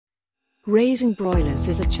Raising broilers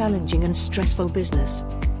is a challenging and stressful business.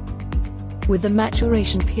 With a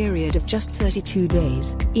maturation period of just 32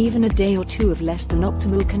 days, even a day or two of less than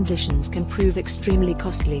optimal conditions can prove extremely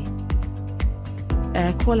costly.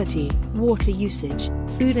 Air quality, water usage,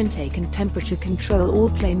 food intake and temperature control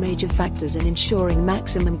all play major factors in ensuring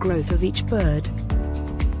maximum growth of each bird.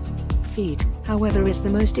 Feed, however, is the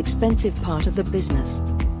most expensive part of the business.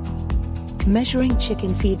 Measuring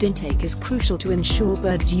chicken feed intake is crucial to ensure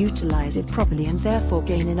birds utilize it properly and therefore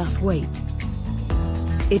gain enough weight.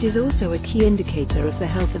 It is also a key indicator of the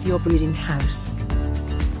health of your breeding house.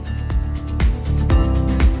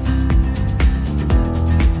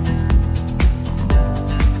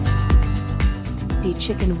 The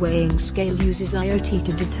Chicken Weighing Scale uses IOT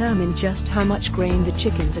to determine just how much grain the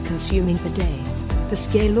chickens are consuming per day. The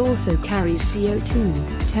scale also carries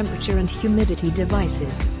CO2, temperature and humidity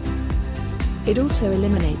devices. It also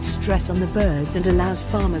eliminates stress on the birds and allows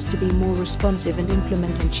farmers to be more responsive and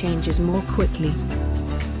implementing changes more quickly.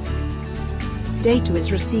 Data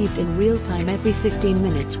is received in real time every 15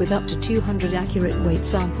 minutes with up to 200 accurate weight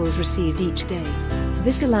samples received each day.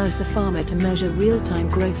 This allows the farmer to measure real-time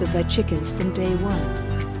growth of their chickens from day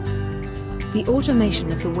one. The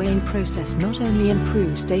automation of the weighing process not only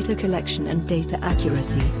improves data collection and data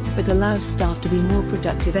accuracy, but allows staff to be more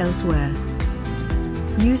productive elsewhere.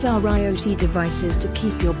 Use our IoT devices to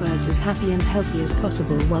keep your birds as happy and healthy as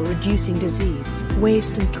possible while reducing disease,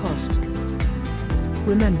 waste and cost.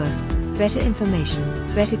 Remember, better information,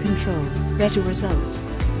 better control, better results.